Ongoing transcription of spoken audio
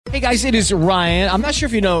Hey guys, it is Ryan. I'm not sure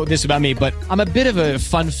if you know this about me, but I'm a bit of a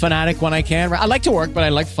fun fanatic when I can. I like to work, but I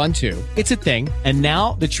like fun too. It's a thing. And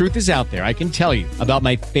now the truth is out there. I can tell you about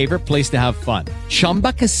my favorite place to have fun.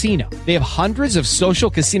 Chumba Casino. They have hundreds of social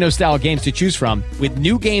casino style games to choose from with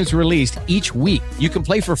new games released each week. You can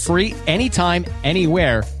play for free anytime,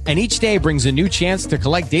 anywhere. And each day brings a new chance to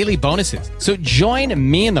collect daily bonuses. So join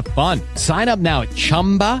me in the fun. Sign up now at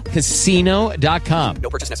ChumbaCasino.com. No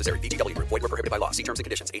purchase necessary. VGW. Void were prohibited by law. See terms and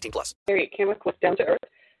conditions. 18+. Harriet Kimmick with Down to Earth.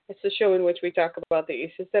 It's a show in which we talk about the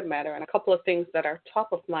issues that matter and a couple of things that are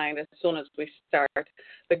top of mind as soon as we start.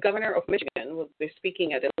 The governor of Michigan will be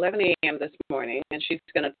speaking at 11 a.m. this morning, and she's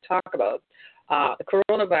going to talk about the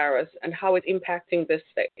coronavirus and how it's impacting this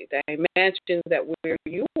state. I imagine that where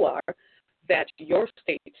you are, that your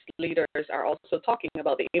state's leaders are also talking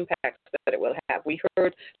about the impacts that it will have. We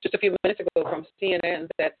heard just a few minutes ago from CNN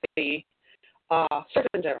that the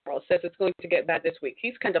Surgeon General says it's going to get bad this week.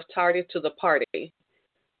 He's kind of tardy to the party.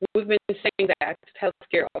 We've been saying that,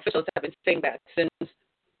 healthcare officials have been saying that since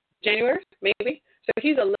January, maybe. So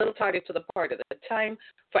he's a little tardy to the party. The time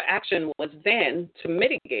for action was then to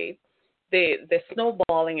mitigate the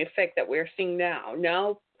snowballing effect that we're seeing now.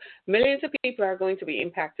 Now, millions of people are going to be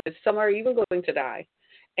impacted. Some are even going to die.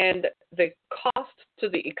 And the cost to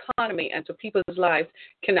the economy and to people's lives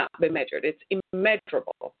cannot be measured. It's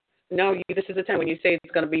immeasurable. Now, this is the time when you say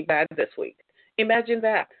it's going to be bad this week. Imagine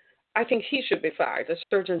that. I think he should be fired, the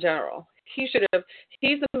Surgeon General. He's the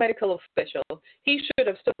medical official. He should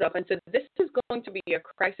have stood up and said, this is going to be a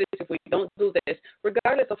crisis if we don't do this,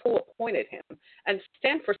 regardless of who appointed him, and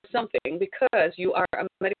stand for something because you are a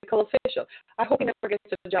medical official. I hope he never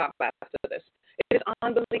gets a job after this. It is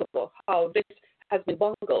unbelievable how this has been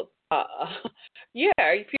bungled.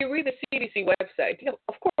 If you read the CDC website,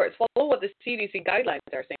 of course, follow what the CDC guidelines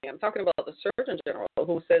are saying. I'm talking about the Surgeon General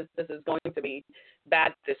who says this is going to be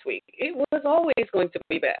bad this week. It was always going to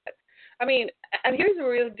be bad. I mean, and here's the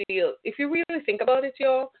real deal. If you really think about it,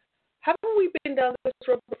 y'all, haven't we been down this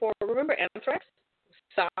road before? Remember anthrax,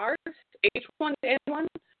 SARS, H1N1,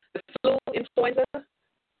 the flu, influenza?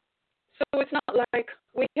 So it's not like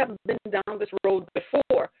we haven't been down this road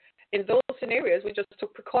before. In those scenarios, we just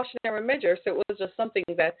took precautionary measures, so it was just something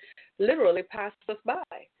that literally passed us by.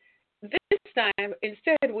 This time,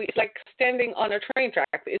 instead, it's like standing on a train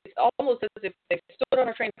track. It's almost as if they stood on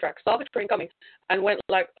a train track, saw the train coming, and went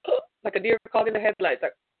like a deer caught in the headlights.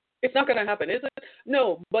 Like, it's not going to happen, is it?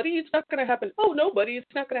 No, buddy, it's not going to happen. Oh, no, buddy,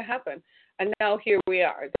 it's not going to happen. And now here we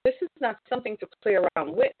are. This is not something to play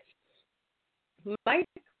around with. My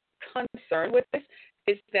concern with this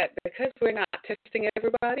is that because we're not testing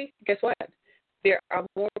everybody, guess what? There are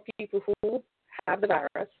more people who have the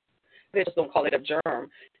virus. They just don't call it a germ.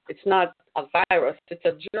 It's not a virus, it's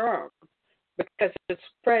a germ because it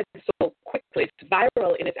spreads so quickly. It's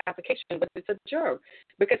viral in its application, but it's a germ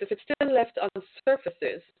because if it's still left on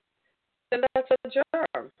surfaces, then that's a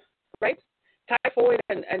germ, right? Typhoid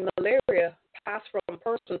and malaria pass from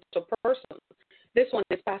person to person. This one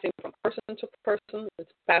is passing from person to person.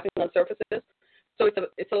 It's passing on surfaces. So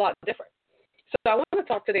it's a lot different. So I want to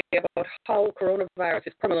talk today about how coronavirus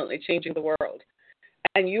is permanently changing the world.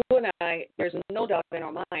 And you and I, there's no doubt in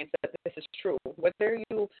our minds that this is true. Whether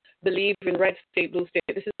you believe in red state, blue state,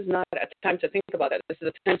 this is not a time to think about it. This is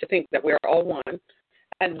a time to think that we're all one.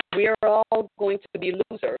 And we are all going to be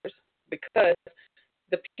losers because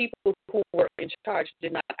the people who were in charge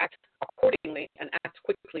did not act accordingly and act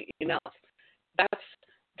quickly enough.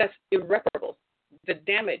 That's irreparable. The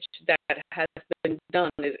damage that has been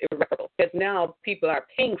done is irreparable because now people are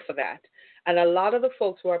paying for that. And a lot of the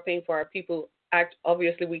folks who are paying for are people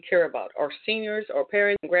obviously we care about. Our seniors, our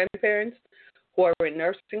parents and grandparents who are in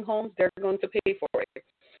nursing homes, they're going to pay for it.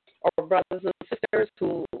 Our brothers and sisters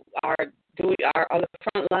who are on the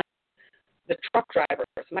front line, the truck drivers,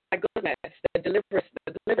 my goodness, the delivery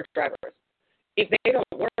drivers. If they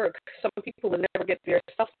don't work, some people will never get their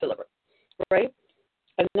stuff delivered, right?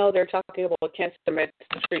 And now they're talking about cancer meds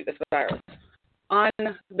to treat this virus.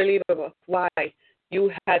 Unbelievable. Why?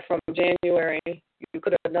 You had from January, you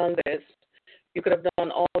could have done this. You could have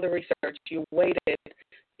done all the research. You waited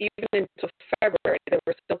even into February. They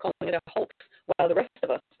were still calling it a hoax while the rest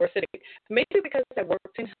of us were sitting. Maybe because I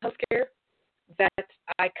worked in healthcare that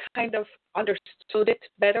I kind of understood it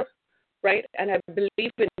better, right? And I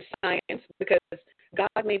believe in science because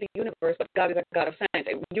God made the universe, but God is a God of science.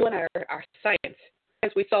 And you and I are science.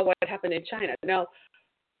 As we saw what happened in China. Now,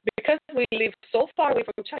 because we live so far away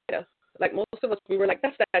from China, like most of us, we were like,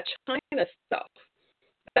 that's that China stuff.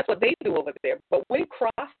 That's what they do over there. But when we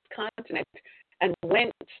crossed continent and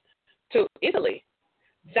went to Italy,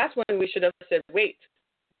 that's when we should have said, wait,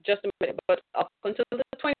 just a minute, but up until the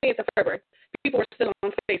 20th of February, people were still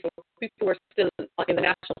on Facebook. People were still in the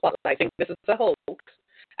national spotlight saying this is a hoax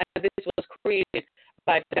and this was created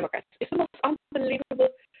by the Democrats. It's the most unbelievable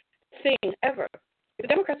thing ever. If the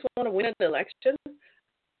Democrats want to win an election,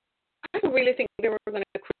 I don't really think they were going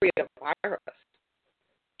to create a virus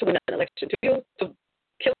to win an election, to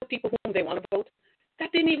kill people whom they want to vote.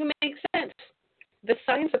 That didn't even make sense. The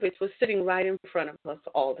science of it was sitting right in front of us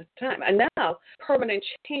all the time. And now, permanent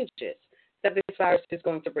changes that this virus is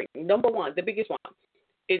going to bring. Number one, the biggest one,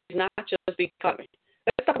 is not just the economy.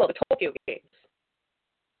 Let's talk about the Tokyo Games.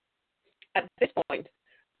 At this point,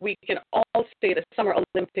 we can all say the Summer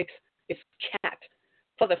Olympics is cat.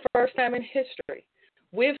 For the first time in history,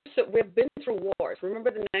 we've been through wars.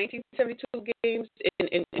 Remember the 1972 games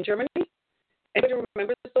in Germany? Anybody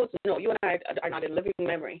remembers those? No, you and I are not in living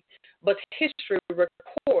memory. But history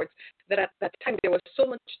records that at that time there was so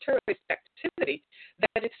much terrorist activity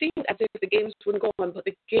that it seemed as if the games wouldn't go on, but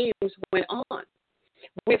the games went on.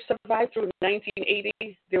 We've survived through 1980.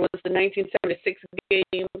 There was the 1976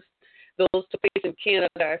 games. Those took place in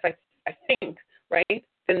Canada, I think, right?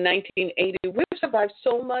 In 1980. We've survived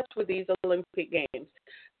so much with these Olympic Games.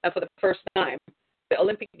 And for the first time, the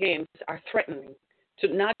Olympic Games are threatening to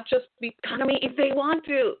not just the economy if they want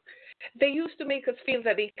to. They used to make us feel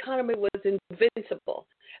that the economy was invincible,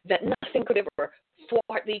 that nothing could ever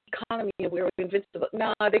thwart the economy and we were invincible.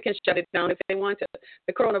 No, they can shut it down if they want to.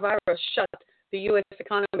 The coronavirus shut the U.S.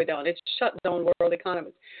 economy down. It shut down world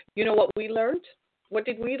economies. You know what we learned? What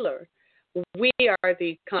did we learn? We are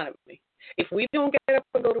the economy. If we don't get up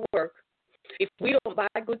and go to work, if we don't buy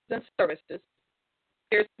goods and services,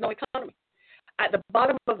 there's no economy. At the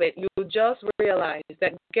bottom of it, you just realize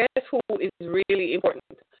that guess who is really important?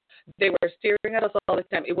 They were staring at us all the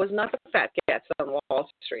time. It was not the fat cats on Wall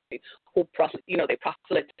Street who, they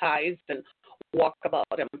proselytize and walk about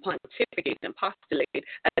and pontificate and postulate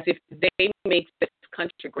as if they make this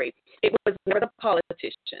country great. It was never the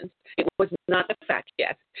politicians. It was not the fat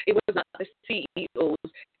cats. It was not the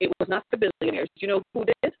CEOs. It was not the billionaires. You know who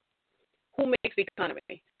did? Who makes the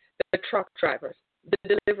economy? The truck drivers,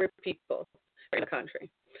 the delivery people in the country,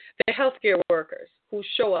 the healthcare workers who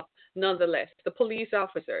show up nonetheless, the police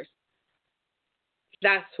officers.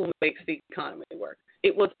 That's who makes the economy work.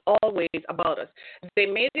 It was always about us. They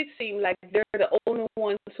made it seem like they're the only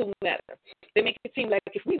ones who matter. They make it seem like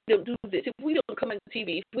if we don't do this, if we don't come on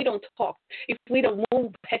TV, if we don't talk, if we don't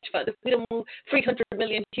move hedge funds, if we don't move 300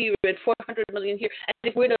 million here and 400 million here, and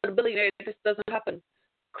if we're not a billionaire, this doesn't happen.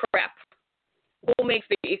 Crap. Who makes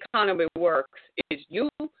the economy work is you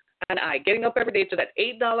and I, getting up every day to that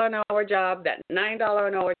 $8 an hour job, that $9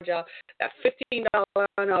 an hour job, that $15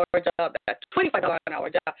 an hour job, that $25 an hour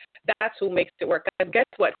job. That's who makes it work. And guess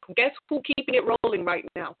what? Guess who's keeping it rolling right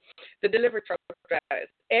now? The delivery truck drivers.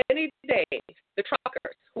 Any day, the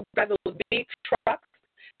truckers who drive those big trucks,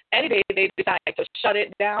 any day they decide to shut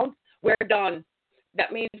it down, we're done.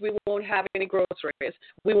 That means we won't have any groceries.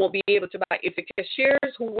 We won't be able to buy. If the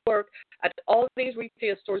cashiers who work at all these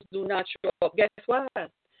retail stores do not show up, guess what?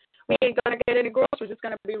 We ain't going to get any groceries. It's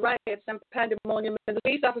going to be riots and pandemonium. And the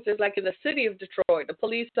police officers, like in the city of Detroit, the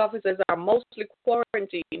police officers are mostly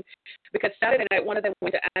quarantined because Saturday night one of them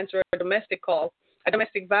went to answer a domestic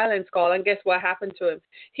violence call, and guess what happened to him?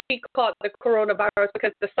 He caught the coronavirus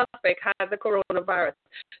because the suspect had the coronavirus.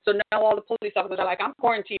 So now all the police officers are like, I'm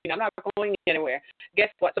quarantined. I'm not going anywhere. Guess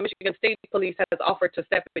what? So Michigan State Police has offered to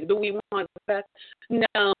step in. Do we want that?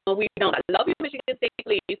 No, we don't. I love you, Michigan State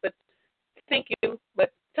Police, but thank you,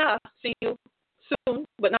 but see you soon,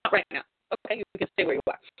 but not right now. Okay, you can stay where you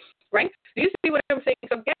are. Right? Do you see what I'm saying?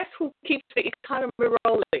 So guess who keeps the economy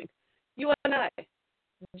rolling? You and I.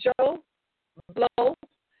 Joe Blow,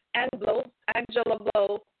 Angela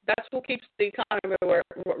Blow. That's who keeps the economy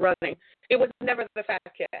running. It was never the fat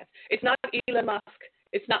cat. It's not Elon Musk.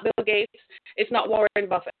 It's not Bill Gates. It's not Warren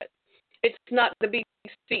Buffett. It's not the big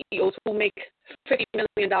CEOs who make $50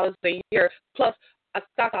 million a year plus a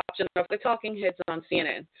stock option of the talking heads on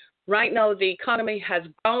CNN. Right now, the economy has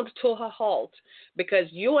ground to a halt because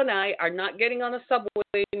you and I are not getting on a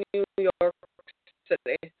subway in New York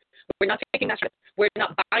City. We're not taking that trip. We're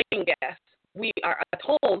not buying gas. We are at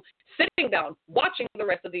home, sitting down, watching the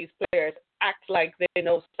rest of these players act like they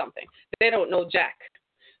know something. They don't know jack.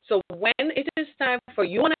 So when it is time for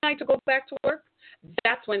you and I to go back to work,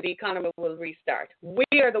 that's when the economy will restart. We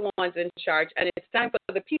are the ones in charge, and it's time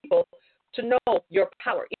for the people to know your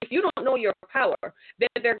power. If you don't know your power, then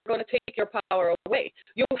they're going to take your power away.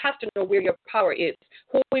 You have to know where your power is,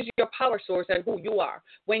 who is your power source, and who you are.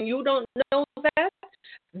 When you don't know that,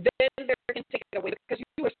 then they're going to take it away because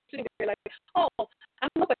you are sitting there like, oh, I'm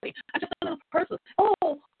nobody. I'm just a little person.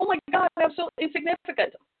 Oh,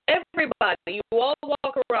 everybody, you all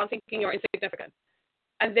walk around thinking you're insignificant.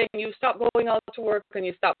 And then you stop going out to work and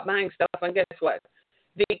you stop buying stuff, and guess what?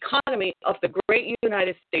 The economy of the great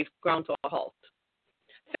United States ground to a halt.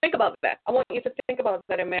 Think about that. I want you to think about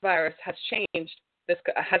that. A virus has changed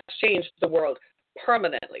the world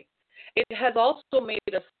permanently. It has also made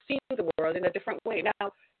us see the world in a different way.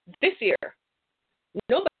 Now, this year,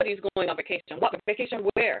 nobody's going on vacation. What vacation?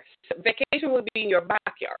 Where? Vacation will be in your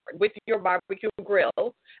backyard with your barbecue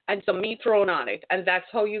grill and some meat thrown on it, and that's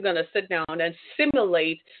how you're going to sit down and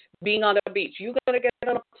simulate being on a beach. You're going to get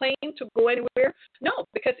on a plane to go anywhere? No,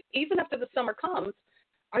 because even after the summer comes,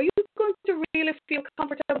 are you going to really feel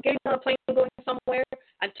comfortable getting on a plane and going somewhere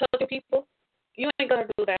and touching people? You ain't going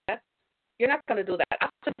to do that. You're not going to do that.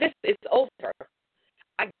 After this is over,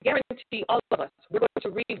 I guarantee all of us, we're going to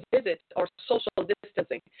revisit our social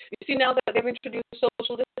distancing. You see, now that they've introduced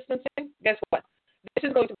social distancing, guess what? This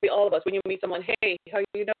is going to be all of us. When you meet someone, hey, how are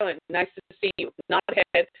you doing? Nice to see you. Nod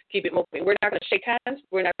head, keep it moving. We're not going to shake hands.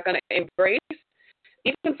 We're not going to embrace.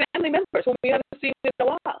 Even family members whom we haven't seen in a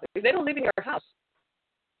while, if they don't live in your house,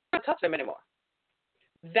 you don't touch them anymore.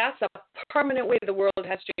 That's a permanent way the world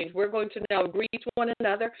has changed. We're going to now greet one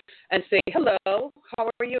another and say, hello, how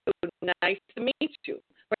are you? Nice to meet you.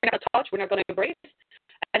 We're not going to touch. We're not going to embrace.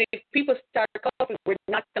 And if people start coughing, we're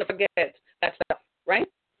not going to forget that stuff, right?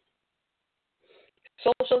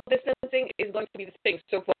 Social distancing is going to be the thing.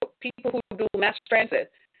 So for people who do mass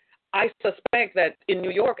transit, I suspect that in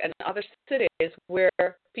New York and other cities where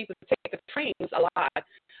people take the trains a lot,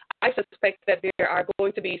 I suspect that there are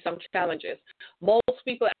going to be some challenges. Most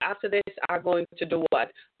people after this are going to do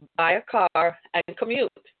what? Buy a car and commute.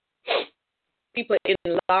 People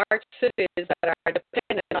in large cities that are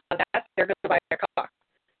dependent on that, they're going to buy a car.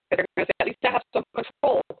 They're going to say, at least I have some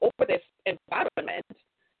control over this environment.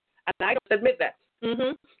 And I don't admit that.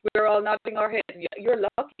 We're all nodding our heads. You're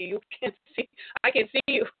lucky. You can't see. I can see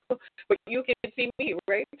you, but you can see me,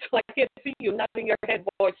 right? So I can see you nodding your head,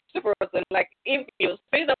 boys, super, like infused.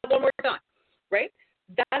 Say that one more time, right?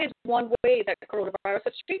 That is one way that coronavirus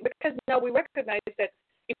has changed, because now we recognize that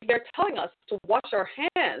if they're telling us to wash our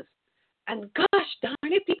hands, and gosh darn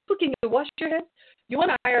it, people, can you wash your hands? You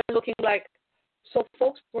and I are looking like, so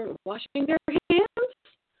folks were washing their hands?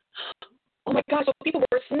 Oh my gosh, so people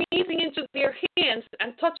were sneezing into their hands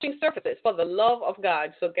and touching surfaces, for the love of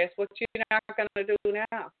God. So guess what you're not going to do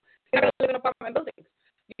now? You're going to live in apartment buildings.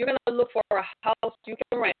 You're going to look for a house you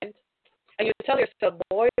can rent, and you tell yourself,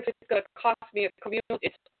 boy, if it's going to cost me a commute,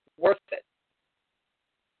 it's worth it.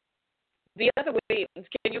 The other way,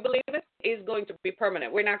 can you believe it, is going to be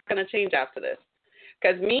permanent. We're not going to change after this.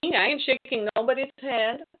 Because me, I ain't shaking nobody's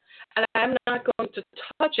hand, and I'm not going to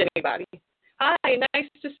touch anybody. Hi, nice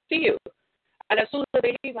to see you. And as soon as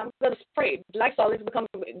they leave, I'm going to spray. Lysol is going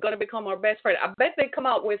to become our best friend. I bet they come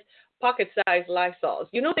out with pocket-sized Lysols.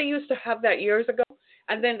 You know, they used to have that years ago,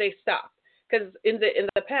 and then they stopped. Because in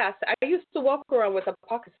the past, I used to walk around with a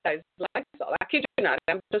pocket-sized Lysol. I kid you not.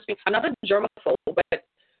 I'm not a germaphobe, but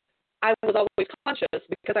I was always conscious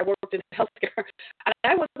because I worked in healthcare. And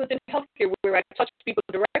I wasn't in healthcare where I touched people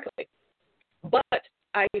directly. But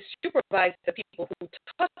I supervised the people who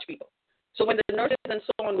touch people. So when the nurses and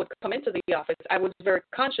so on would come into the office, I was very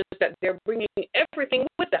conscious that they're bringing everything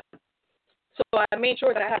with them. So I made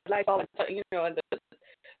sure that I had Lysol and the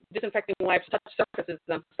disinfecting wipes, touch surfaces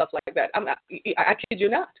and stuff like that. I kid you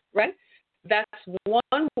not, right? That's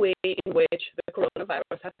one way in which the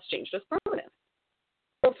coronavirus has changed us permanently.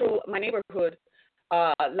 I drove through my neighborhood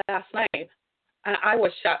last night, and I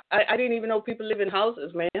was shocked. I didn't even know people live in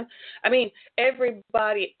houses, man. I mean, every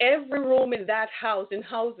room in that house, in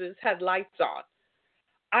houses, had lights on.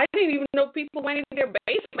 I didn't even know people went in their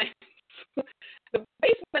basements. The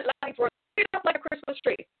basement lights were lit up like a Christmas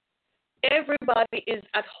tree. Everybody is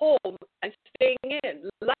at home and staying in.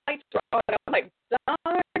 Lights are on. I'm like,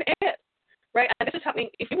 darn it, right? And this is happening.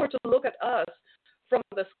 If you were to look at us from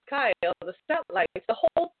the sky or the satellites, the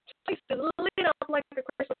whole place is lit up like a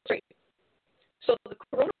Christmas tree. So the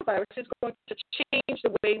coronavirus is going to change the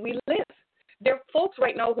way we live. There are folks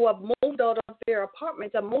right now who have moved out of their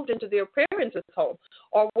apartments and moved into their parents' home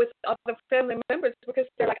or with other family members because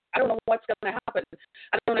they're like, I don't know what's going to happen.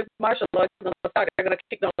 I don't know if martial law is going to start. They're going to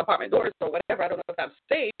kick down the apartment doors or whatever. I don't know if I'm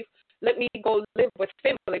safe. Let me go live with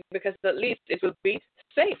family because at least it will be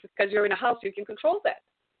safe because you're in a house. You can control that.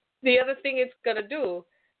 The other thing it's going to do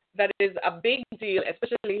that is a big deal,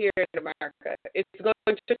 especially here in America, it's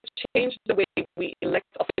going to change the way we elect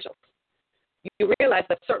officials. You realize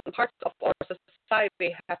that certain parts of our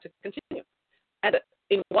society have to continue. And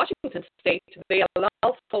in Washington State, they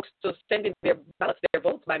allow folks to send in their ballots, their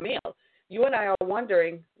votes by mail. You and I are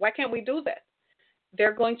wondering, why can't we do that?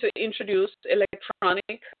 they're going to introduce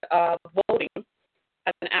electronic voting,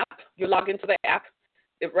 an app. You log into the app.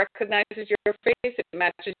 It recognizes your face. It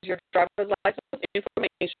matches your driver's license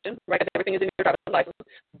information. Right, everything is in your driver's license.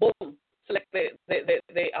 Boom. Select the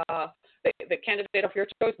candidate of your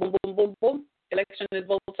choice. Boom, boom, boom, boom. Election and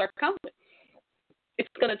votes are counted. It's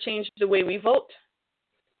going to change the way we vote.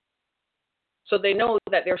 So they know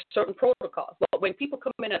that there are certain protocols. But when people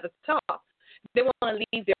come in at the top, they want to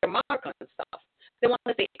leave their mark on stuff. They want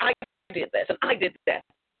to say, I did this and I did that.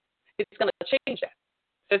 It's going to change that.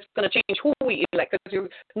 So it's going to change who we elect. Because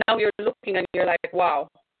now you're looking and you're like, wow,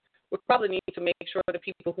 we probably need to make sure the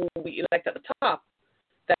people who we elect at the top,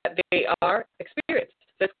 that they are experienced.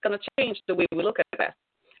 So it's going to change the way we look at that.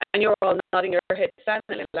 And you're all nodding your head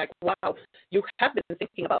silently like, wow, you have been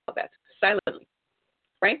thinking about that silently,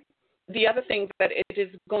 right? The other thing that it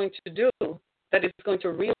is going to do, that is going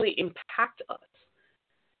to really impact us,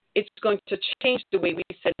 it's going to change the way we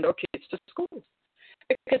send our kids to schools.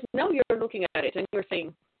 Because now you're looking at it and you're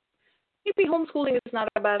saying, maybe homeschooling is not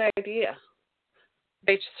a bad idea.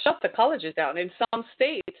 They shut the colleges down. In some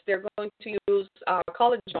states, they're going to use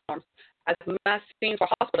college dorms as mass scenes for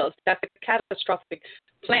hospitals. That's a catastrophic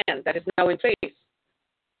plan that is now in place.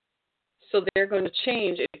 So they're going to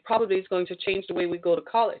change. It probably is going to change the way we go to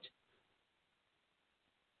college.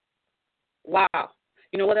 Wow.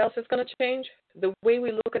 You know what else is going to change? The way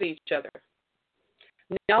we look at each other.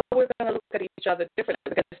 Now we're going to look at each other differently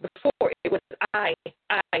because before it was I.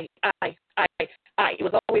 It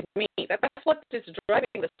was always me. That's what is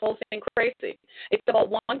driving this whole thing crazy. It's about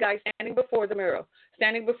one guy standing before the mirror,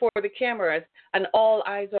 standing before the cameras, and all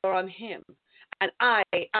eyes are on him. And I.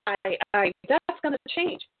 That's going to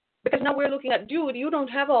change because now we're looking at, dude, you don't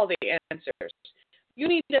have all the answers. You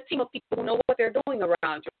need a team of people who know what they're doing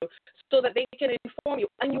around you so that they can inform you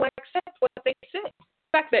and you accept what they say.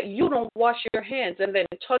 The fact that you don't wash your hands and then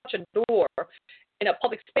touch a door in a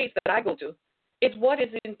public space that I go to is what is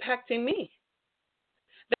impacting me.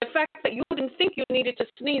 The fact that you didn't think you needed to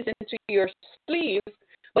sneeze into your sleeves,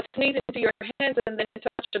 but sneeze into your hands and then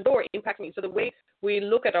touch the door impacts me. So the way we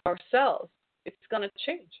look at ourselves, it's going to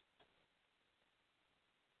change.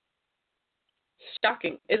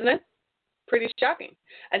 Shocking, isn't it? Pretty shocking.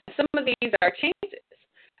 And some of these are changes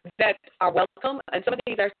that are welcome, and some of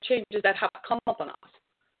these are changes that have come upon us.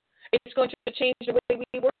 It's going to change the way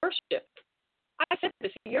we worship. I said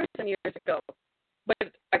this years and years ago, but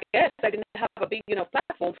I guess I didn't have a big,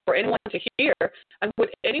 platform for anyone to hear. And would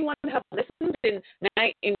anyone have listened in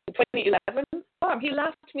 2011? He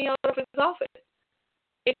laughed me out of his office.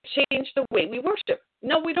 It changed the way we worship.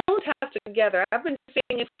 No, we don't have to gather. I've been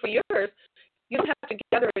saying it for years. You don't have to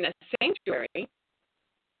gather in a sanctuary,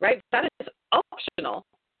 right? That is optional.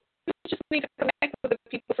 You just need to connect with the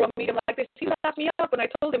people from a medium like this. He laughed me up when I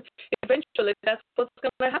told him eventually that's what's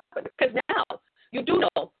going to happen. Because now you do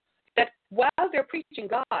know that while they're preaching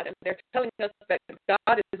God and they're telling us that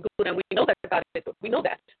God is good and we know that God is good, we know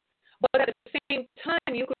that. But at the same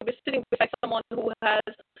time, you could be sitting beside someone who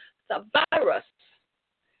has the virus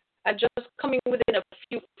and just coming within a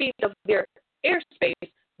few feet of their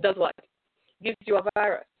airspace does what? Gives you a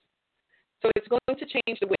virus. So it's going to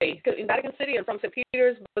change the way. In Vatican City and from St.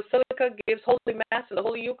 Peter's Basilica gives Holy Mass and the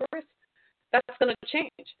Holy Eucharist. That's going to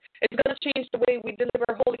change. It's going to change the way we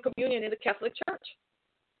deliver Holy Communion in the Catholic Church.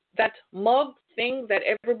 That mug thing that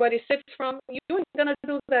everybody sips from, you ain't going to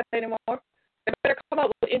do that anymore. They better come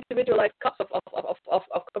out with individualized cups of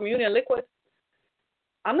communion liquid.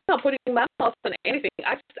 I'm not putting my mouth on anything.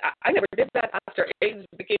 I never did that after AIDS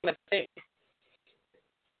became a thing.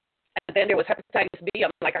 And then there was hepatitis B.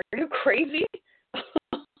 I'm like, are you crazy?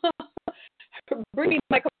 Bring me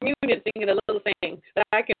my communion thing in a little thing that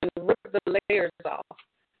I can rip the layers off.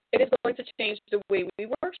 It is going to change the way we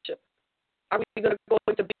worship. Are we going to go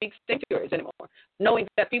into big sanctuaries anymore, knowing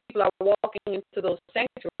that people are walking into those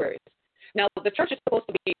sanctuaries? Now, the church is supposed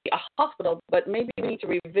to be a hospital, but maybe we need to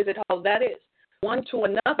revisit how that is. One to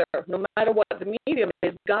another, no matter what the medium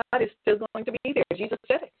is, God is still going to be there. Jesus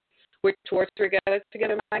said it. We're two or three gathered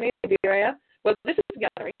together in my name, here I am. Well, this is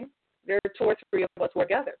gathering. There are two or three of us who are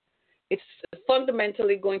gathered. It's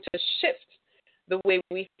fundamentally going to shift the way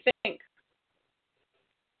we think.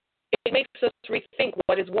 It makes us rethink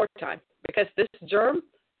what is wartime, because this germ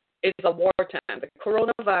is a wartime. The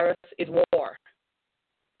coronavirus is war.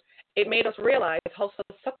 It made us realize how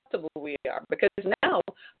susceptible we are, because now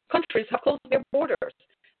countries have closed their borders.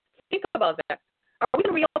 Think about that. Are we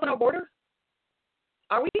going to reopen our border?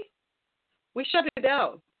 Are we? We shut it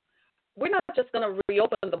down. We're not just going to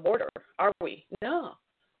reopen the border, are we? No.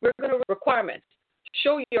 We're going to requirements.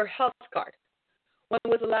 Show your health card. When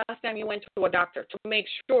was the last time you went to a doctor to make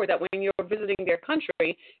sure that when you're visiting their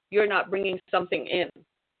country, you're not bringing something in?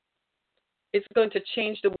 It's going to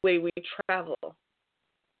change the way we travel.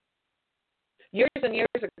 Years and years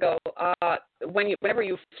ago, whenever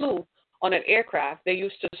you flew on an aircraft, they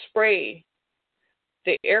used to spray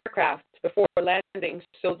the aircraft before landing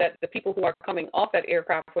so that the people who are coming off that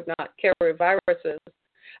aircraft would not carry viruses.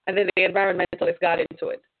 And then the environmentalists got into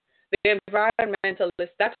it. The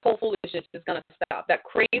environmentalists, that whole foolishness is going to stop. That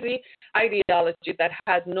crazy ideology that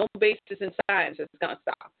has no basis in science is going to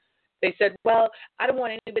stop. They said, well, I don't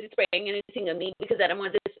want anybody spraying anything on me because I don't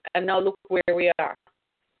want this. And now look where we are.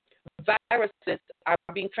 Viruses are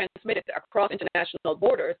being transmitted across international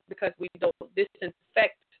borders because we don't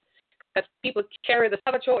disinfect, because people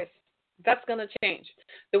have a choice. That's going to change.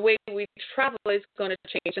 The way we travel is going to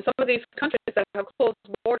change. And some of these countries that have closed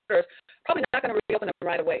borders probably not going to reopen them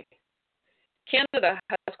right away. Canada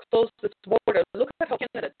has closed its borders. Look at how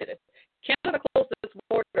Canada did it. Canada closed its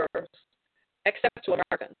borders except to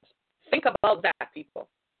Americans. Think about that, people.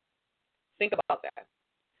 Think about that.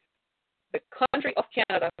 The country of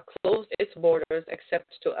Canada closed its borders except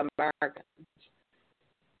to Americans.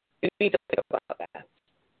 You need to think about that.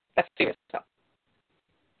 That's serious stuff.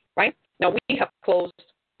 Right? Now, we have closed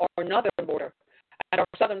our northern border and our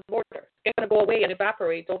southern border. It's going to go away and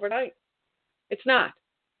evaporate overnight. It's not.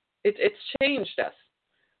 It's changed us,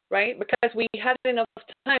 right? Because we had enough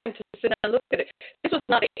time to sit and look at it. This was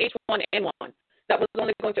not an H1N1 that was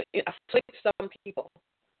only going to afflict some people,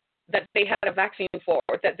 that they had a vaccine for,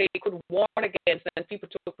 that they could warn against, and people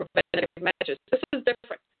took preventative measures. This is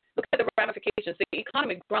different. Look at the ramifications. The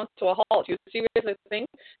economy ground to a halt. You seriously think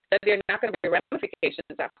that there are not going to be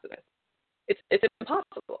ramifications after this? It's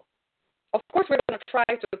impossible. Of course, we're going to try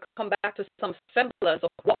to come back to some semblance of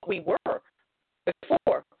what we were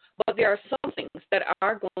before, but there are some things that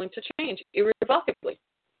are going to change irrevocably.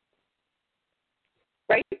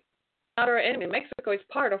 Right? Not our enemy. Mexico is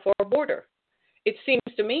part of our border. It seems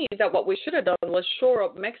to me that what we should have done was shore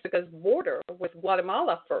up Mexico's border with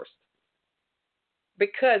Guatemala first,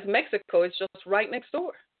 because Mexico is just right next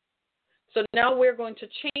door. So now we're going to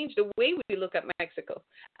change the way we look at Mexico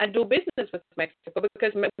and do business with Mexico,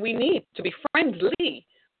 because we need to be friendly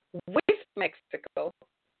with Mexico,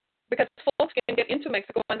 because folks can get into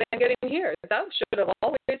Mexico and then get in here. That should have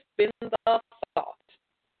always been the thought.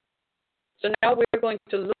 So now we're going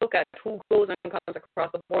to look at who goes and comes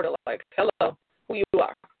across the border like, hello, who you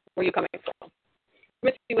are, where you coming from.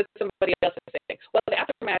 Let me see what somebody else is saying. Well, the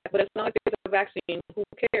aftermath, but as long as there's a vaccine, who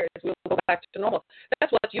cares? We'll go back to normal.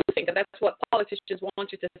 That's what you think, and that's what politicians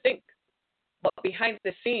want you to think. But behind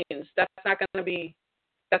the scenes, that's not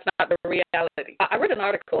the reality. I read an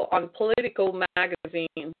article on Politico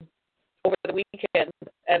magazine over the weekend,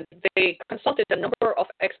 and they consulted a number of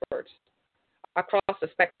experts across the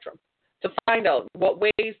spectrum to find out what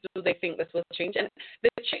ways do they think this will change. And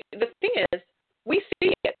the thing is, we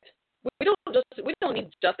see it. We don't need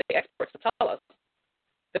just the experts to tell us.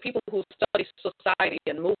 The people who study society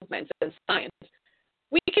and movements and science,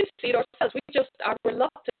 we can see it ourselves. We just are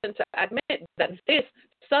reluctant to admit that this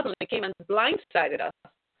suddenly came and blindsided us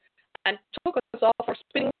and took us off our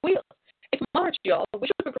spinning wheel. It's March, y'all. We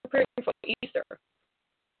should be preparing for Easter.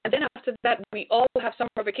 And then after that, we all have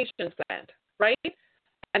summer vacations planned, right?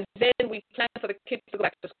 And then we plan for the kids to go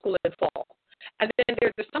back to school in fall. And then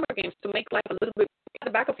there's the summer games to make life a little bit at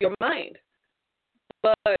the back of your mind.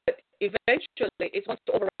 But eventually, it's going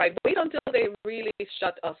to override. Wait until they really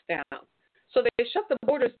shut us down. So they shut the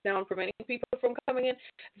borders down, preventing people from coming in.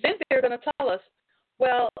 Then they're going to tell us,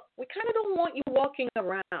 well, we kind of don't want you walking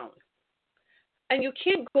around. And you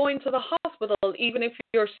can't go into the hospital even if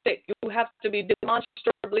you're sick. You have to be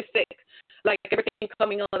demonstrably sick, like everything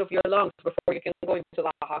coming out of your lungs before you can go into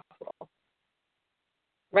the hospital.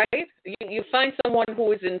 Right? You find someone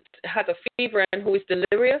who has a fever and who is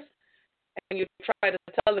delirious, and you try to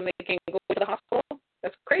tell them they can't go to the hospital.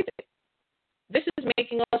 That's crazy. This is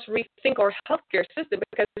making us rethink our healthcare system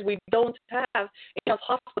because we don't have enough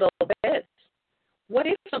hospital beds. What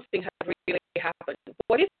if something had really happened?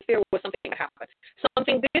 What if there was something that happened?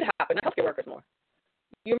 Something did happen, and healthcare workers more.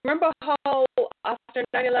 You remember how after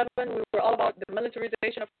 9/11 we were all about the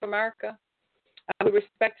militarization of America, and we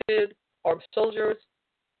respected our soldiers.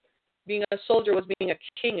 Being a soldier was being a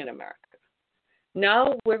king in America.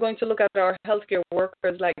 Now we're going to look at our healthcare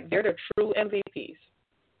workers like they're the true MVPs.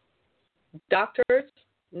 Doctors,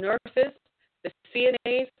 nurses, the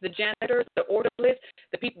CNAs, the janitors, the orderlies,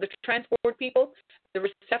 the people, the transport people, the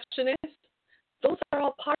receptionists, those are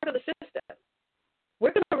all part of the system.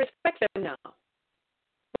 We're going to respect them now.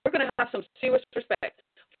 We're going to have some serious respect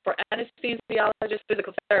for anesthesiologists,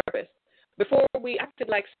 physical therapists. Before we we acted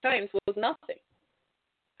like science was nothing.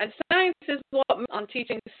 And science is what on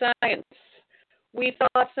teaching science. We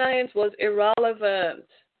thought science was irrelevant.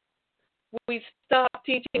 We stopped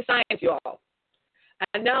teaching science, y'all.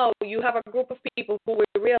 And now you have a group of people who we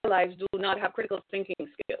realize do not have critical thinking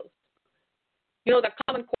skills. You know, the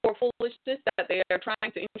common core foolishness that they are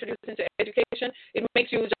trying to introduce into education, it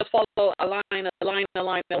makes you just follow a line,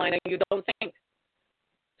 and you don't think.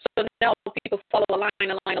 So now people follow a line,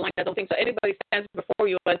 and don't think. So anybody stands before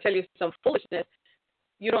you and tell you some foolishness,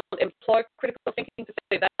 you don't employ critical thinking to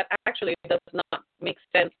say that actually does not make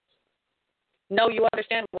sense. Now you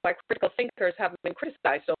understand why critical thinkers have been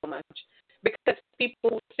criticized so much, because people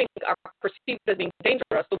who think are perceived as being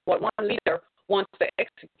dangerous to what one leader wants to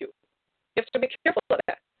execute. You have to be careful of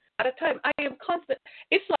that. At a time, I am constant.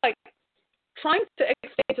 It's like trying to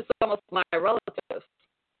explain to some of my relatives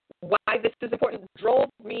why this is important drove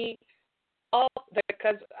me off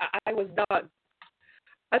because I was done.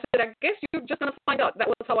 I said, I guess you're just going to find out. That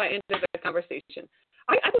was how I ended the conversation.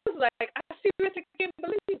 I was like, I seriously can't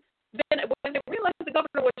believe. Then when they realized the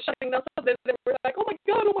governor was shutting down something, they were like, oh my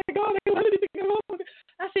God, I don't have anything wrong with it.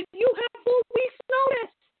 I said, you have 4 weeks'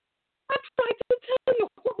 notice. I tried to tell you.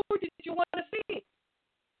 What more did you want to see?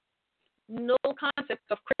 No concept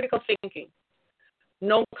of critical thinking.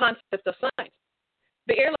 No concept of science.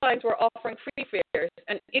 The airlines were offering free fares,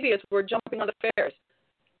 and idiots were jumping on the fares.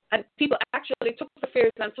 And people actually took the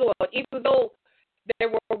fares and flew out, even though they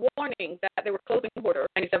were warning that they were closing the border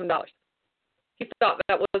at $97. He thought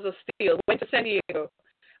that was a steal. Went to San Diego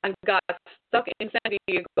and got stuck in San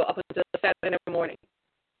Diego up until Saturday morning.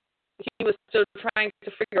 He was still trying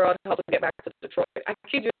to figure out how to get back to Detroit. I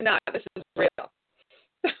kid you not, this is real.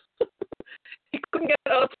 He couldn't get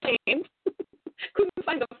on a plane, couldn't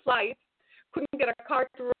find a flight, couldn't get a car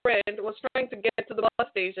to rent, was trying to get to the bus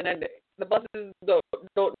station, and the buses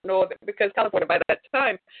don't know because California by that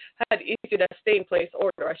time had issued a stay-in-place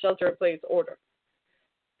order, a shelter-in-place order.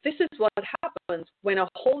 This is what happens when a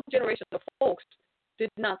whole generation of folks did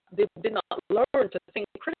not learn to think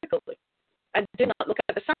critically and did not look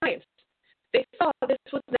at the science. They thought this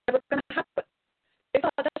was never going to happen. They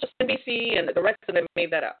thought that's just NBC and the rest of them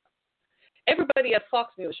made that up. Everybody at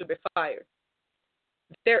Fox News should be fired.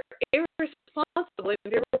 They're irresponsible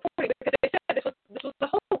in their reporting because they said this was a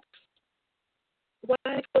hoax.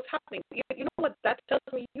 Why is what's happening? You know what that tells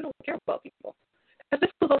me? You don't care about people. Because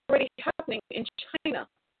this was already happening in China.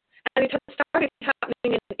 And it had started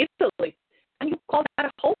happening in Italy. And you call that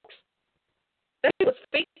a hoax? That it was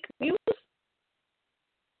fake news?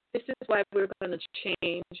 This is why we're going to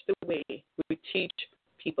change the way we teach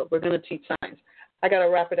people. We're going to teach science. I got to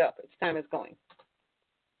wrap it up. Its time is going.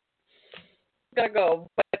 Got to go.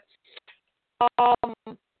 But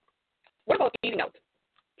what about eating out?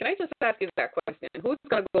 Can I just ask you that question? Who's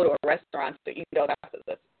going to go to a restaurant to eat out after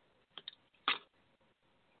this?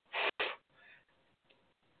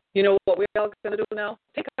 You know what we're all going to do now?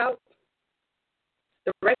 Take out.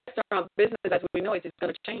 The restaurant business as we know it is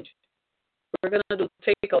going to change. We're going to do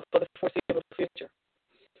takeout for the foreseeable future.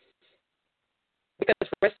 Because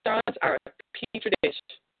restaurants are a petri dish.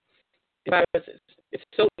 Viruses. It's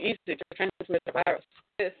so easy to transmit the virus.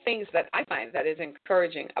 The things that I find that is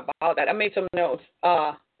encouraging about that, I made some notes,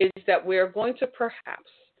 is that we're going to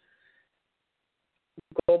perhaps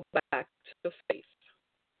go back to faith.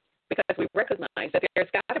 Because we recognize that there's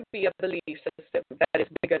got to be a belief system that is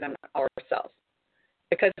bigger than ourselves.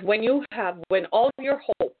 Because when all your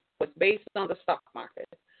hope was based on the stock market,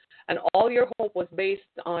 and all your hope was based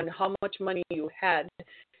on how much money you had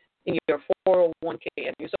in your 401k,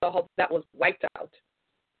 and you saw how that was wiped out,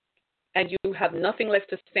 and you have nothing left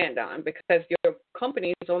to stand on because your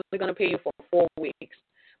company is only going to pay you for 4 weeks,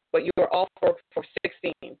 but you're off for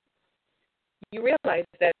 16, you realize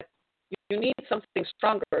that you need something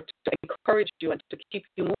stronger to encourage you and to keep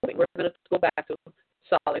you moving. We're going to go back to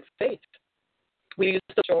solid faith. We used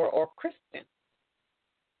to shore or Christian,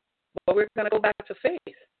 but we're going to go back to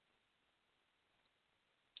faith.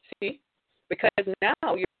 See? Because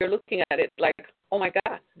now you're looking at it like, oh my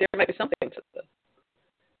God, there might be something to this.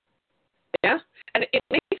 Yeah? And it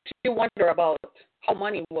makes you wonder about how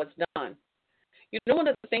money was done. You know, one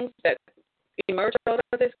of the things that emerged out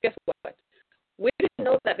of this, guess what? We didn't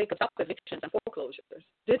know that they could stop evictions and foreclosures,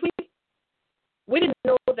 did we? We didn't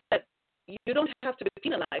know that you don't have to be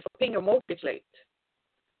penalized for paying your mortgage late.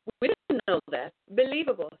 We didn't know that.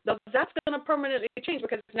 Believable. That's going to permanently change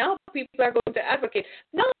because now people are going to advocate.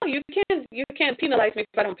 No, you can't penalize me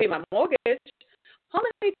if I don't pay my mortgage. How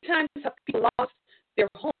many times have people lost their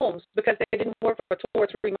homes because they didn't work for 2 or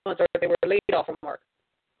 3 months, or they were laid off from work,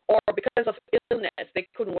 or because of illness they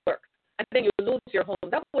couldn't work, and then you lose your home?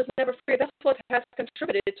 That was never fair. That's what has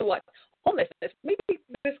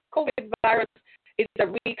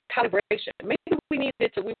calibration. Maybe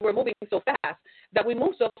we were moving so fast that we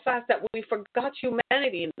moved so fast that we forgot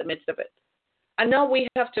humanity in the midst of it. And now we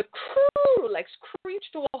have to screech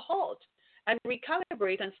to a halt and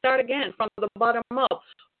recalibrate and start again from the bottom up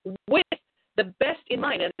with the best in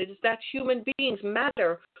mind. And it is that human beings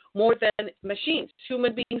matter more than machines.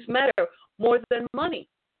 Human beings matter more than money.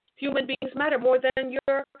 Human beings matter more than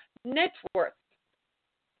your net worth.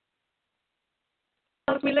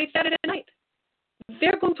 We late Saturday night.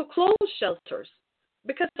 They're going to close shelters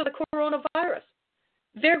because of the coronavirus.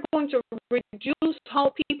 They're going to reduce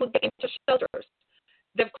how people get into shelters.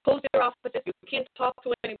 They've closed their offices. You can't talk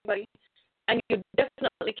to anybody, and you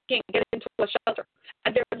definitely can't get into a shelter.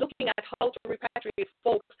 And they're looking at how to repatriate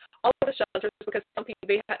folks out of the shelters because some people,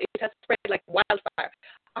 it has spread like wildfire.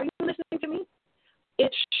 Are you listening to me?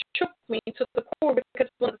 It shook me to the core because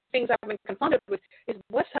one of the things I've been confronted with is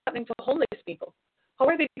what's happening to homeless people. How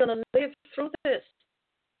are they going to live through this?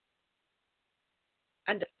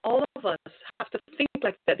 And all of us have to think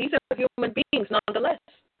like that. These are human beings nonetheless,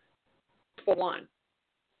 for one.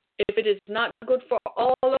 If it is not good for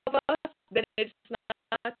all of us, then it's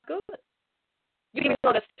not good. You give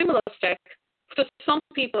out a stimulus check to some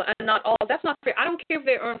people and not all. That's not fair. I don't care if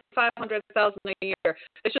they earn $500,000 a year.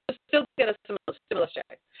 They should still get a stimulus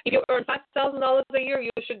check. If you earn $5,000 a year,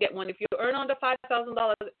 you should get one. If you earn under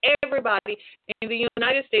 $5,000, everybody in the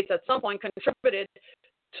United States at some point contributed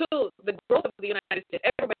to the growth of the United States.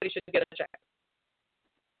 Everybody should get a check.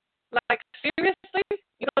 Like, seriously?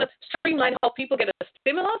 You're going to streamline how people get a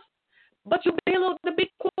stimulus, but you bail out the big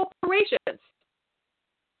corporations.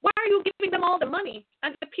 Why are you giving them all the money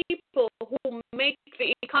and the people who make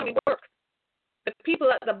the economy work? The people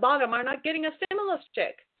at the bottom are not getting a stimulus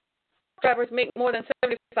check. Drivers make more than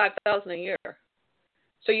 $75,000 a year.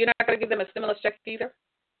 So you're not going to give them a stimulus check either?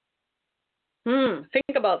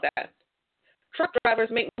 Think about that. Truck drivers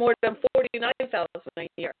make more than $49,000 a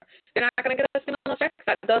year. They're not going to get a stimulus check.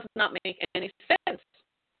 That does not make any sense.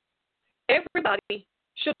 Everybody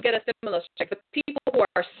should get a stimulus check. The people who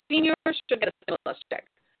are seniors should get a stimulus check.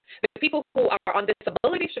 The people who are on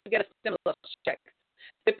disability should get a stimulus check.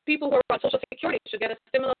 The people who are on Social Security should get a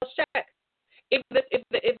stimulus check. If the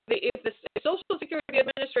Social Security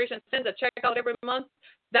Administration sends a check out every month,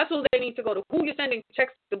 that's who they need to go to. Who you're sending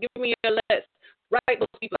checks to? Give me a list. Write those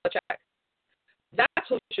people a check. That's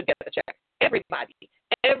who should get the check. Everybody.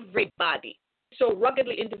 Everybody. So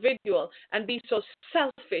ruggedly individual and be so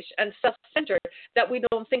selfish and self-centered that we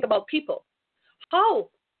don't think about people. How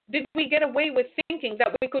did we get away with thinking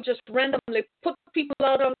that we could just randomly put people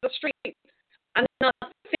out on the street and not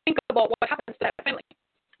think about what happens to that family?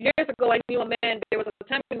 Years ago, I knew a man. There was a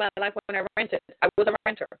time in my life when I rented. I was a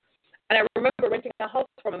renter. And I remember renting a house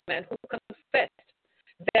from a man who confessed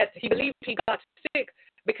that he believed he got sick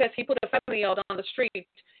because he put a family out on the street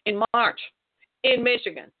in March in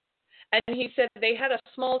Michigan. And he said they had a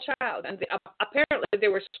small child, and apparently they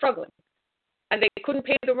were struggling, and they couldn't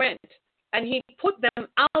pay the rent. And he put them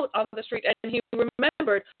out on the street, and he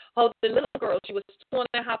remembered how the little girl, she was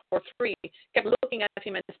 2.5 or 3, kept looking at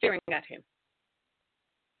him and staring at him.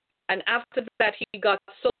 And after that, he got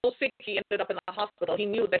so sick, he ended up in the hospital. He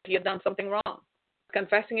knew that he had done something wrong.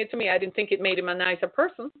 Confessing it to me, I didn't think it made him a nicer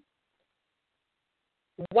person.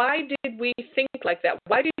 Why did we think like that?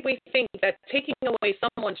 Why did we think that taking away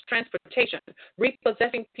someone's transportation,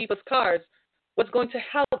 repossessing people's cars, was going to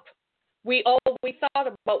help? All we thought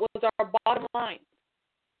about was our bottom line.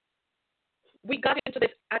 We got into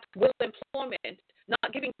this at-will employment,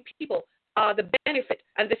 not giving people the benefit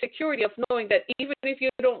and the security of knowing that even if you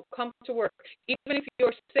don't come to work, even if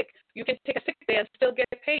you're sick, you can take a sick day and still get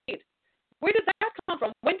paid. Where did that come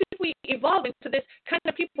from? When did we evolve into this kind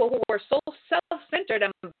of people who were so self-centered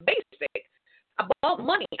and basic about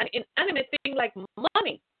money, an inanimate thing like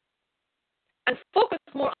money, and focus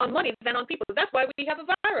more on money than on people? That's why we have a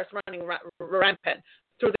virus running rampant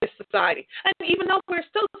through this society. And even though we're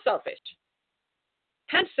still selfish,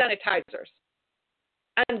 hand sanitizers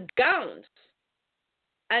and gowns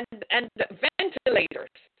and ventilators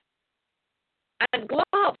and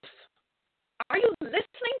gloves. Are you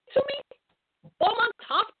listening to me? Beaumont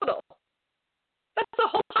Hospital. That's the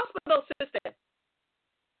whole hospital system.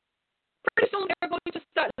 Pretty soon they're going to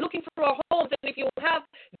start looking for our homes, and if you have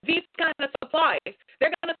these kind of supplies,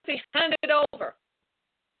 they're going to say, hand it over.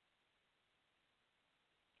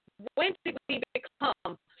 When did we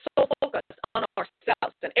become so focused on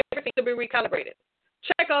ourselves and everything to be recalibrated?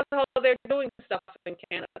 Check out how they're doing stuff in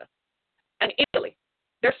Canada and Italy.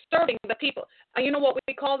 They're serving the people. And you know what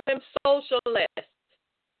we call them? Socialists.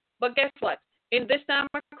 But guess what? In this time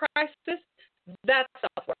of crisis, that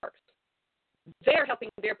stuff works. They're helping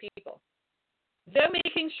their people. They're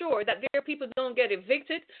making sure that their people don't get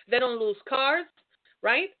evicted, they don't lose cars,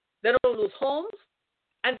 right? They don't lose homes,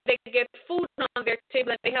 and they get food on their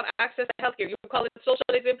table and they have access to healthcare. You call it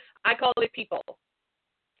socialism, I call it people.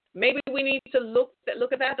 Maybe we need to look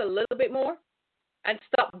at that a little bit more and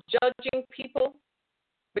stop judging people,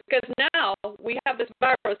 because now we have this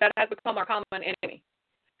virus that has become our common enemy.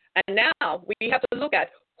 And now we have to look at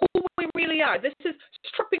who we really are. This is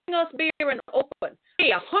stripping us bare and open.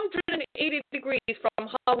 Hey, 180 degrees from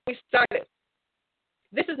how we started.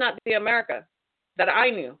 This is not the America that I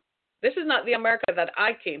knew. This is not the America that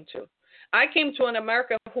I came to. I came to an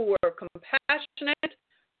America who were compassionate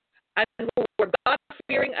and who were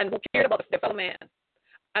God-fearing and who cared about their fellow man.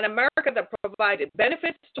 An America that provided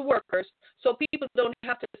benefits to workers so people don't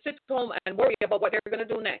have to sit home and worry about what they're going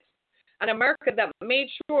to do next. An America that made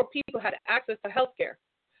sure people had access to health care.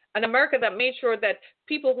 An America that made sure that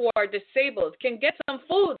people who are disabled can get some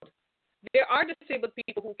food. There are disabled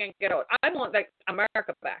people who can't get out. I want that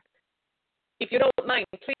America back. If you don't mind,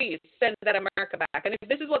 please send that America back. And if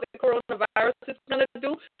this is what the coronavirus is going to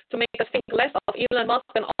do to make us think less of Elon Musk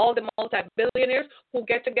and all the multi-billionaires who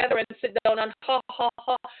get together and sit down and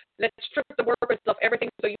let's strip the workers of everything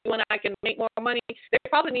so you and I can make more money.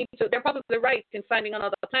 They're probably right in finding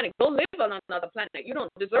another planet. Go live on another planet. You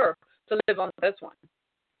don't deserve to live on this one.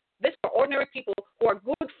 These are ordinary people who are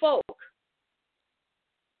good folk.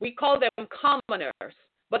 We call them commoners,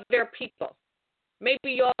 but they're people.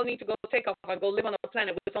 Maybe you all need to go take off and go live on a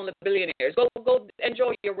planet with only billionaires. Go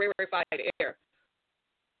enjoy your rarefied air.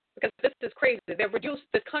 Because this is crazy. They've reduced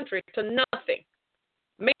this country to nothing,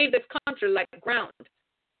 made this country like ground.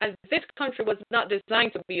 And this country was not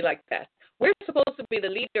designed to be like that. We're supposed to be the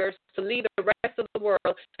leaders to lead the rest of the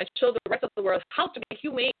world and show the rest of the world how to be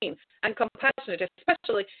humane and compassionate,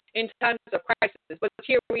 especially in times of crisis. But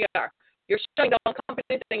here we are. You're shutting down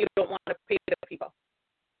companies and you don't want to pay the people.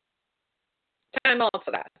 Time out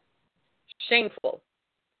for that. Shameful.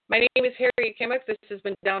 My name is Harriet Kimmick. This has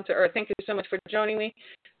been Down to Earth. Thank you so much for joining me,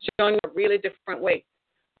 showing a really different way.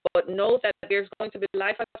 But know that there's going to be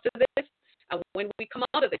life after this, and when we come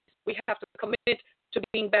out of this, we have to commit to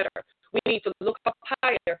being better. We need to look up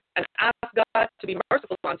higher and ask God to be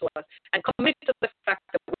merciful unto us and commit to the fact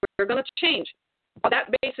that we're going to change. On that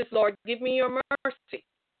basis, Lord, give me your mercy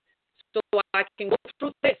so I can go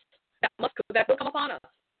through this that will come upon us.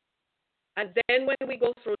 And then when we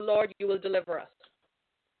go through, Lord, you will deliver us.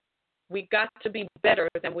 We got to be better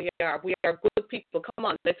than we are. We are good people. Come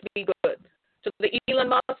on, let's be good. To the Elon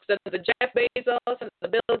Musk and the Jeff Bezos and the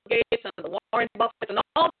Bill Gates and the Warren Buffett and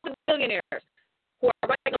all the billionaires who are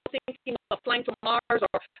right now thinking of flying to Mars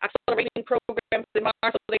or accelerating programs to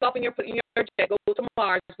Mars, so they go up in your jet, go to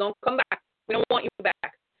Mars, don't come back. We don't want you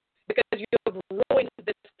back because you have ruined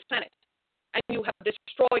this planet and you have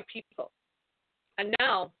destroyed people. And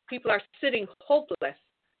now people are sitting hopeless,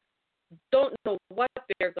 don't know what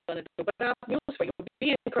they're going to do. But I have news for you.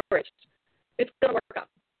 Be encouraged. It's going to work out.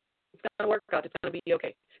 It's going to work out. It's going to be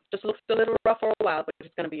okay. Just looks a little rough for a while, but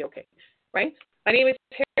it's going to be okay. Right? My name is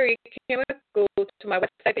Harry Kimmick. Go to my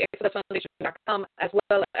website, theexodusfoundation.com, as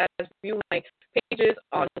well as view my pages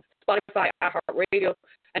on Spotify, iHeartRadio,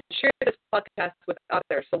 and share this podcast with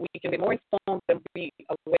others so we can be more informed and be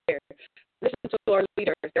aware. Listen to our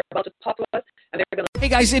leaders. They're about to talk to us, and they're going to... Hey,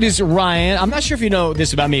 guys, it is Ryan. I'm not sure if you know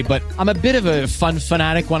this about me, but I'm a bit of a fun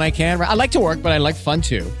fanatic when I can. I like to work, but I like fun,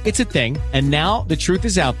 too. It's a thing. And now the truth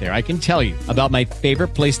is out there. I can tell you about my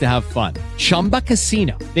favorite place to have fun. Chumba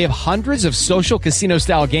Casino. They have hundreds of social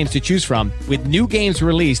casino-style games to choose from with new games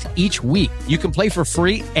released each week. You can play for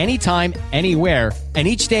free anytime, anywhere, and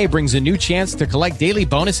each day brings a new chance to collect daily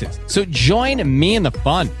bonuses. So join me in the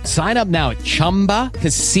fun. Sign up now at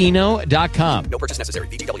ChumbaCasino.com. No purchase necessary.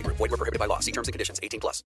 VGW Group. Void where prohibited by law. See terms and conditions. 18+.